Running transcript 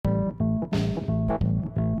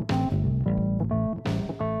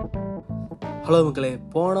Hello மக்களே,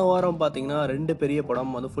 போன வாரம் பார்த்தீங்கன்னா 2 பெரிய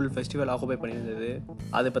படம் வந்து ஃபுல் ஃபெஸ்டிவல் ஆக்குபை பண்ணியிருந்தது.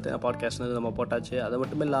 அதை பற்றின பாட்காஸ்ட் வந்து நம்ம போட்டாச்சு. அது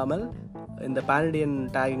மட்டும் இல்லாமல் இந்த பேனடியன்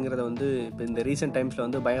டேக்குங்கிறத வந்து இப்போ இந்த ரீசெண்ட் டைம்ஸில்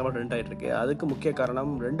வந்து பயங்கரமாக ட்ரெண்ட் ஆகிட்டு இருக்கு. அதுக்கு முக்கிய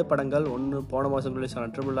காரணம் 2 படங்கள். ஒன்று போன மாதம் ரிலீஸ் ஆன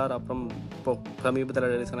RRR, அப்புறம் இப்போ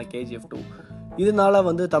சமீபத்தில் ரிலீஸ் ஆன KGF2. இதனால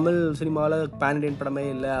வந்து தமிழ் சினிமாவில் பேனடியன் படமே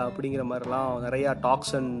இல்லை அப்படிங்கிற மாதிரிலாம் நிறையா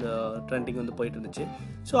டாக்ஸ் அண்ட் ட்ரெண்டிங் வந்து போயிட்டு இருந்துச்சு.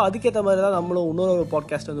 ஸோ அதுக்கேற்ற மாதிரி தான் நம்மளும் இன்னொரு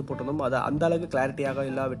பாட்காஸ்ட் வந்து போட்டிருந்தோம். அது அந்த அளவுக்கு கிளாரிட்டியாக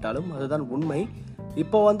இல்லாவிட்டாலும் அதுதான் உண்மை.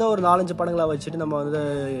 இப்போ வந்து ஒரு 4-5 படங்களை வச்சுட்டு நம்ம வந்து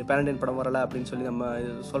பேனடியன் படம் வரலை அப்படின்னு சொல்லி நம்ம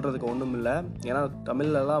சொல்கிறதுக்கு ஒன்றும் இல்லை. ஏன்னா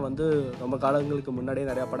தமிழ்லலாம் வந்து ரொம்ப காலங்களுக்கு முன்னாடியே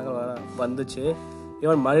நிறையா படங்கள் வந்துச்சு.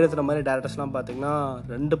 ஈவன் மணிரத்னம் மாதிரி டேரக்டர்ஸ்லாம் பார்த்தீங்கன்னா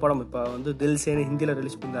 2 படம் இப்போ வந்து தில்சேன்னு ஹிந்தியில்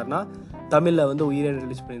ரிலீஸ் பண்ணியிருந்தாருன்னா தமிழில் வந்து உயிரே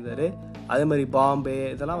ரிலீஸ் பண்ணியிருந்தாரு. அதே மாதிரி பாம்பே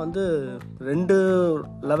இதெல்லாம் வந்து 2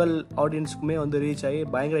 லெவல் ஆடியன்ஸுக்குமே வந்து ரீச் ஆகி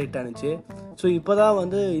பயங்கர ஹிட் ஆனிச்சு. ஸோ இப்போ தான்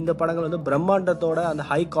வந்து இந்த படங்கள் வந்து பிரம்மாண்டத்தோட அந்த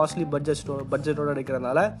ஹை காஸ்ட்லி பட்ஜெட்டோட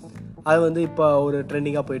எடுக்கிறதுனால அது வந்து இப்போ ஒரு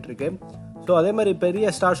ட்ரெண்டிங்காக போயிட்டுருக்கு. ஸோ அதே மாதிரி பெரிய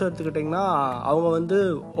ஸ்டார்ஸும் எடுத்துக்கிட்டிங்கன்னா அவங்க வந்து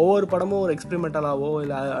ஒவ்வொரு படமும் ஒரு எக்ஸ்பெரிமெண்டலாகவோ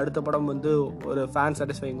இல்லை அடுத்த படம் வந்து ஒரு ஃபேன்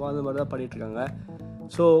சாட்டிஸ்ஃபைங்கோ அந்த மாதிரி தான் பண்ணிகிட்ருக்காங்க.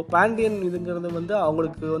 ஸோ பேண்டியன் இதுங்கிறது வந்து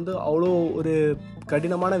அவங்களுக்கு வந்து அவ்வளோ ஒரு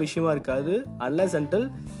கடினமான விஷயமா இருக்காது, அன்லெஸ் அன்டில்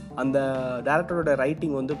அந்த டேரக்டரோட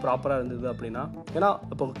ரைட்டிங் வந்து ப்ராப்பராக இருந்தது அப்படின்னா. ஏன்னா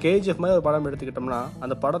இப்போ KGF மாதிரி ஒரு படம் எடுத்துக்கிட்டோம்னா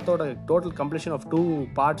அந்த படத்தோட டோட்டல் கம்ப்ளீஷன் ஆஃப் 2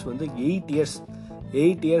 பார்ட்ஸ் வந்து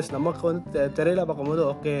 8 இயர்ஸ் நமக்கு வந்து திரையில் பார்க்கும்போது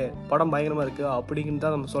ஓகே படம் பயங்கரமாக இருக்குது அப்படிங்கின்னு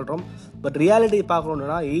தான் நம்ம சொல்கிறோம். பட் ரியாலிட்டி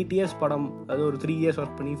பார்க்கணுன்னா 8 இயர்ஸ் படம், அது ஒரு 3 இயர்ஸ்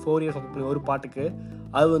ஒர்க் பண்ணி 4 இயர்ஸ் ஒர்க் பண்ணி ஒரு பாட்டுக்கு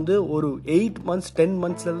அது வந்து ஒரு 8 months 10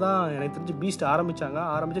 monthsல தான் எனக்கு தெரிஞ்சு பீஸ்ட்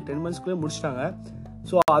ஆரம்பித்து 10 monthsக்குள்ளே முடிச்சிட்டாங்க.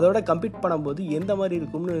 ஸோ அதோட கம்ப்ளீட் பண்ணும்போது எந்த மாதிரி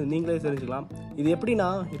இருக்கும்னு நீங்களே தெரிஞ்சுக்கலாம். இது எப்படின்னா,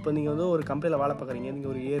 இப்போ நீங்கள் வந்து ஒரு கம்பெனியில் வேலை பார்க்குறீங்க,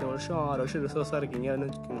 நீங்கள் ஒரு 7 வருஷம் 6 வருஷம் ரிசோர்ஸாக இருக்கீங்கன்னு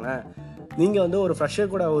வச்சுக்கோங்களேன். நீங்கள் வந்து ஒரு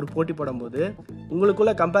ஃப்ரெஷர் கூட ஒரு போட்டி போடும்போது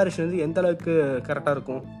உங்களுக்குள்ள கம்பேரிஷன் வந்து எந்த அளவுக்கு கரெக்டாக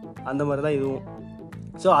இருக்கும், அந்த மாதிரி தான் இதுவும்.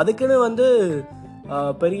 ஸோ அதுக்குன்னு வந்து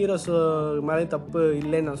பெரிய ஹீரோஸ் மேலே தப்பு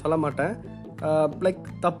இல்லைன்னு நான் சொல்ல மாட்டேன். லைக்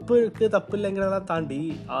தப்பு இல்லைங்கிறதெல்லாம் தாண்டி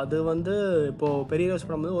அது வந்து இப்போது பெரிய ஹீரோஸ்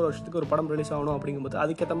படம் வந்து ஒரு வருஷத்துக்கு ஒரு படம் ரிலீஸ் ஆகணும் அப்படிங்கும்போது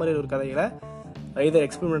அதுக்கேற்ற மாதிரி ஒரு கதைகளை இதர்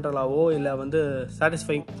எக்ஸ்பெரிமெண்டலாகவோ இல்லை வந்து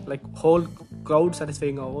சாட்டிஸ்ஃபைங் லைக் ஹோல் க்ரௌட்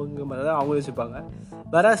சாட்டிஸ்ஃபைங்காகவோங்கிற மாதிரி தான் அவங்க யோசிப்பாங்க.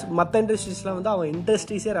 வேற மற்ற இண்டஸ்ட்ரீஸ்லாம் வந்து அவங்க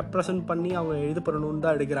இண்டஸ்ட்ரீஸே ரெப்ரசன்ட் பண்ணி அவங்க இது பண்ணணுன்னு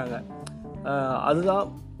தான் எடுக்கிறாங்க. அதுதான்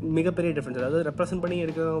மிகப்பெரிய டிஃப்ரென்ஸ். அதாவது ரெப்ரசன்ட் பண்ணி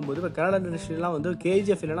எடுக்கும் போது இப்போ கன்னட இண்டஸ்ட்ரிலாம் வந்து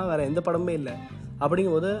KGF இல்லைனா வேறு எந்த படமே இல்லை.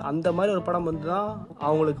 அப்படிங்கும்போது அந்த மாதிரி ஒரு படம் வந்து தான்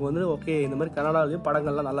அவங்களுக்கு வந்து ஓகே இந்த மாதிரி கன்னடாவிலேயும்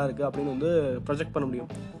படங்கள்லாம் நல்லா இருக்குது அப்படின்னு வந்து ப்ரொஜெக்ட் பண்ண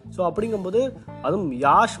முடியும். ஸோ அப்படிங்கும்போது அதுவும்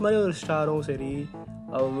யாஷ் மாதிரி ஒரு ஸ்டாரும் சரி,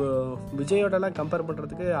 விஜயோடலாம் கம்பேர்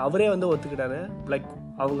பண்ணுறதுக்கு அவரே வந்து ஒத்துக்கிட்டாரு. லைக்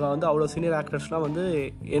அவங்க வந்து அவ்வளோ சீனியர் ஆக்டர்ஸ்லாம் வந்து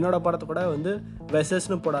என்னோட படத்தை கூட வந்து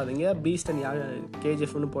வெசஸ்னு போடாதீங்க, பீஸ்ட் அண்ட்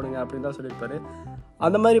KGFன்னு போடுங்க அப்படின்னு தான் சொல்லியிருப்பாரு.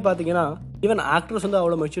 அந்த மாதிரி பார்த்தீங்கன்னா ஈவன் ஆக்டர்ஸ் வந்து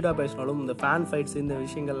அவ்வளோ மெச்சூர்டாக பேசினாலும் இந்த ஃபேன் ஃபைட்ஸ் இந்த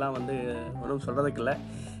விஷயங்கள்லாம் வந்து ஒன்றும் சொல்கிறதுக்கு இல்லை.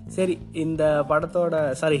 சரி, இந்த படத்தோட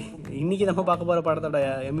இன்றைக்கி நம்ம பார்க்க போகிற படத்தோட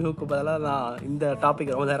MViewக்கு பதிலாக நான் இந்த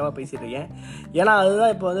டாபிக் ரொம்ப நேரமாக பேசிகிட்டு இருக்கேன். ஏன்னா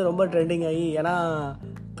அதுதான் இப்போ வந்து ரொம்ப ட்ரெண்டிங் ஆகி, ஏன்னா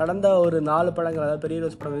கடந்த ஒரு 4 படங்கள் அதாவது பெரிய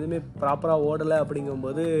ஹீரோஸ் படம் எதுவுமே ப்ராப்பராக ஓடலை.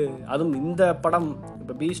 அப்படிங்கும்போது அதுவும் இந்த படம்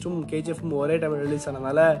இப்போ பீஸ்டும் KGFம் ஒரே டைம் ரிலீஸ்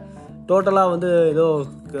ஆனதுனால டோட்டலாக வந்து ஏதோ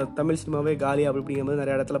தமிழ் சினிமாவே காலி அப்படி அப்படிங்கும்போது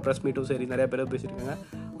நிறைய இடத்துல ப்ரெஸ் மீட்டும் சரி நிறைய பேர் பேசியிருக்காங்க.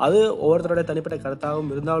 அது ஒவ்வொருத்தரோட தனிப்பட்ட கருத்தாகவும்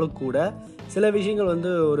இருந்தாலும் கூட சில விஷயங்கள்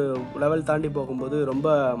வந்து ஒரு லெவல் தாண்டி போகும்போது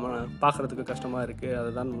ரொம்ப பார்க்குறதுக்கு கஷ்டமாக இருக்குது.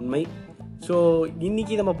 அதுதான் உண்மை. ஸோ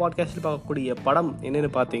இன்றைக்கி நம்ம பாட்காஸ்ட்டில் பார்க்கக்கூடிய படம்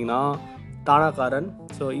என்னென்னு பார்த்தீங்கன்னா தானாக்காரன்.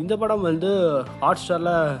 ஸோ இந்த படம் வந்து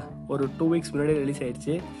ஹாட்ஸ்டாரில் ஒரு 2 weeks முன்னாடி ரிலீஸ்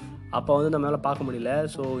ஆயிடுச்சு. அப்போ வந்து நம்மளால் பார்க்க முடியல.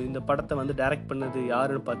 ஸோ இந்த படத்தை வந்து டைரக்ட் பண்ணது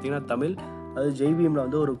யாருன்னு பார்த்தீங்கன்னா தமிழ், அது JVMல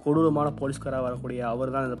வந்து ஒரு கொடூரமான போலீஸ்காராக வரக்கூடிய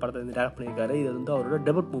அவர் தான் இந்த படத்தை வந்து டைரக்ட் பண்ணியிருக்காரு. இது வந்து அவரோட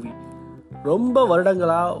டெபியூட் மூவி. ரொம்ப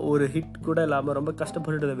வருடங்களாக ஒரு ஹிட் கூட இல்லாமல் ரொம்ப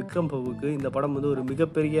கஷ்டப்பட்டு விக்ரம் பிரபுவுக்கு இந்த படம் வந்து ஒரு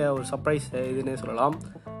மிகப்பெரிய ஒரு சர்ப்ரைஸ் இதுன்னே சொல்லலாம்.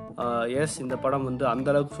 எஸ், இந்த படம் வந்து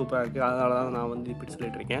அந்தளவுக்கு சூப்பராக இருக்குது. அதனால தான் நான் வந்து இப்படி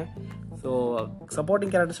சொல்லிட்டு இருக்கேன். ஸோ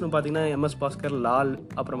சப்போர்ட்டிங் கேரக்டர்ஸ்னு பார்த்தீங்கன்னா MS பாஸ்கர், லால்,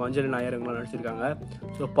 அப்புறம் அஞ்சலி நாயர் இவங்களாம் நடிச்சிருக்காங்க.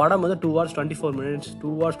 ஸோ படம் வந்து 2 hours 24 minutes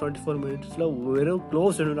 2 hours 24 minutesல வெறும்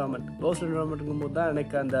க்ளோஸ் என்விரான்மெண்ட்டுங்கும் போது தான்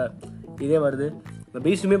எனக்கு அந்த இதே வருது. இந்த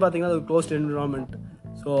பீஸ்டுமே பார்த்தீங்கன்னா அது க்ளோஸ்ட் என்விரான்மெண்ட்.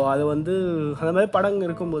 ஸோ அது வந்து அந்த மாதிரி படம்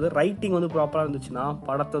இருக்கும்போது ரைட்டிங் வந்து ப்ராப்பராக இருந்துச்சுன்னா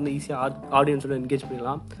படத்தை வந்து ஈஸியாக ஆடியன்ஸோட என்கேஜ்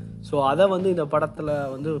பண்ணிடலாம். ஸோ அதை வந்து இந்த படத்தில்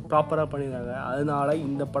வந்து ப்ராப்பராக பண்ணியிருக்காங்க. அதனால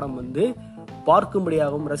இந்த படம் வந்து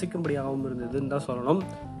பார்க்கும்படியாகவும் ரசிக்கும்படியாகவும் இருந்ததுன்னு தான் சொல்லணும்.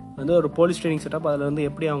 வந்து ஒரு போலீஸ் ட்ரைனிங் செட்டப், அதில் வந்து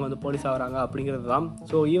எப்படி அவங்க வந்து போலீஸ் ஆகிறாங்க அப்படிங்கிறது தான்.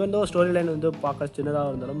 So even though story line வந்து பார்க்க சின்னதாக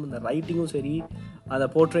இருந்தாலும் இந்த ரைட்டிங்கும் சரி அந்த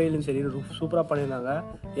போர்ட்ரேயிலும் சரி சூப்பராக பண்ணியிருந்தாங்க.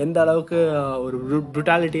 எந்த அளவுக்கு ஒரு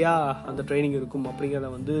ப்ரூட்டாலிட்டியாக அந்த ட்ரைனிங் இருக்கும்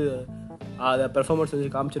அப்படிங்கிறத வந்து அதை பெர்ஃபார்மன்ஸ் செஞ்சு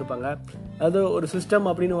காமிச்சிருப்பாங்க. அது ஒரு சிஸ்டம்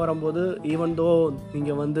அப்படின்னு வரும்போது ஈவன் தோ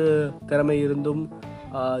நீங்கள் வந்து திறமை இருந்தும்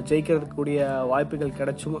ஜெயிக்கிறதுக்கூடிய வாய்ப்புகள்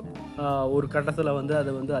கிடைச்சும் ஒரு கட்டத்தில் வந்து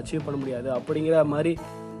அதை வந்து அச்சீவ் பண்ண முடியாது அப்படிங்கிற மாதிரி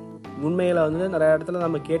உண்மையில் வந்து நிறைய இடத்துல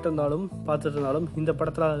நம்ம கேட்டிருந்தாலும் பார்த்துட்டு இருந்தாலும் இந்த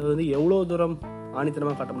படத்தில் அது வந்து எவ்வளோ தூரம்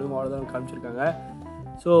ஆணித்தனமாக காட்ட முடியுமோ அவ்வளோ தூரம் காமிச்சிருக்காங்க.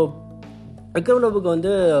 ஸோ விக்ரம் பிரபுக்கு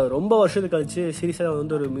வந்து ரொம்ப வருஷத்துக்கு கழிச்சு சீரியஸாக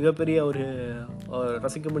வந்து ஒரு மிகப்பெரிய ஒரு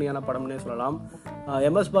ரசிக்கும்படியான படம்னே சொல்லலாம்.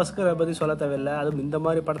 எம்எஸ் பாஸ்கரை பற்றி சொல்ல தேவையில்லை. அதுவும் இந்த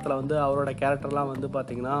மாதிரி படத்தில் வந்து அவரோட கேரக்டர்லாம் வந்து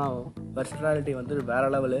பார்த்திங்கன்னா வெர்சனாலிட்டி வந்து வேற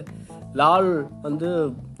லெவலு. லால் வந்து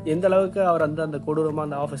எந்த அளவுக்கு அவர் வந்து அந்த கொடூரமாக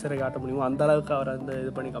அந்த ஆஃபீஸரை காட்ட முடியுமோ அந்த அளவுக்கு அவர் வந்து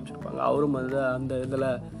இது பண்ணி காமிச்சிருப்பாங்க. அவரும் வந்து அந்த இதில்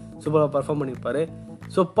சூப்பராக பர்ஃபார்ம் பண்ணியிருப்பார்.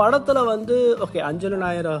 ஸோ படத்தில் வந்து ஓகே அஞ்சலி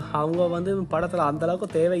நாயர் அவங்க வந்து படத்தில் அந்தளவுக்கு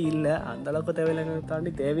தேவையில்லை, அந்தளவுக்கு தேவையில்லைன்னு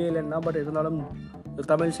தாண்டி தேவையில்லைன்னா, பட் இருந்தாலும்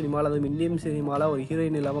தமிழ் சினிமாவில் அதுவும் இந்தியன் சினிமாவில் ஒரு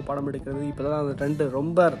ஹீரோயின் இல்லாமல் படம் எடுக்கிறது இப்போ தான் அந்த ட்ரெண்டு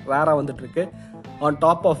ரொம்ப ரேராக வந்துட்டுருக்கு. ஆன்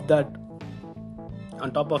டாப் ஆஃப் தட்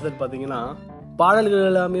பார்த்தீங்கன்னா பாடல்கள்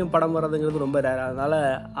எல்லாமே படம் வர்றதுங்கிறது ரொம்ப ரேர். அதனால்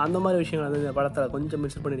அந்த மாதிரி விஷயங்கள் வந்து இந்த படத்தில் கொஞ்சம்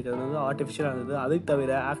மிஸ் பண்ணியிருக்கிறது வந்து ஆர்டிஃபிஷியலாக இருந்தது. அதுக்கு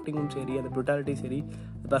தவிர ஆக்டிங்கும் சரி, அந்த ப்ரூட்டாலிட்டி சரி,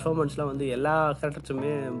 பெர்ஃபார்மன்ஸ்லாம் வந்து எல்லா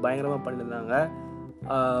கேரக்டர்ஸுமே பயங்கரமாக பண்ணியிருந்தாங்க.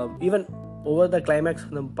 ஈவன் ஒவ்வொரு கிளைமேக்ஸ்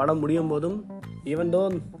அந்த படம் முடியும் போதும் ஈவன் தோ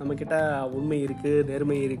நம்மக்கிட்ட உண்மை இருக்குது,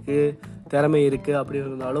 நேர்மை இருக்குது, திறமை இருக்குது அப்படின்னு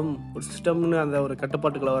இருந்தாலும் ஒரு சிஸ்டம்னு அந்த ஒரு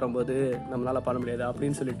கட்டுப்பாட்டுக்குள்ளே வரும்போது நம்மளால் பண்ண முடியாது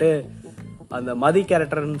அப்படின்னு சொல்லிட்டு அந்த மதி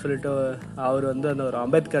கேரக்டர்னு சொல்லிட்டு அவர் வந்து அந்த ஒரு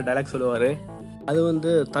அம்பேத்கர் டைலாக் சொல்லுவார். அது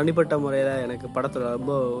வந்து தனிப்பட்ட முறையில் எனக்கு படத்தில்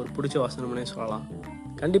ரொம்ப ஒரு பிடிச்ச வசனம்னே சொல்லலாம்.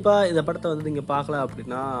 கண்டிப்பாக இந்த படத்தை வந்து நீங்கள் பார்க்கல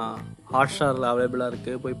அப்படின்னா ஹாட்ஸ்டாரில் அவைலபிளாக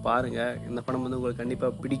இருக்குது, போய் பாருங்கள். இந்த படம் வந்து உங்களுக்கு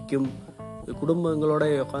கண்டிப்பாக பிடிக்கும். குடும்பங்களோட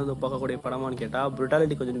உட்காந்து பார்க்கக்கூடிய படமானு கேட்டால்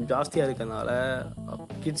ப்ரூட்டாலிட்டி கொஞ்சம் ஜாஸ்தியாக இருக்கிறதுனால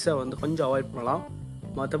கிட்ஸை வந்து கொஞ்சம் அவாய்ட் பண்ணலாம்.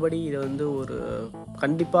 மற்றபடி இது வந்து ஒரு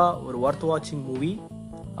கண்டிப்பாக ஒரு ஒர்த் வாட்சிங் மூவி,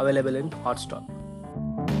 அவைலபிள் இன் ஹாட்ஸ்டார்.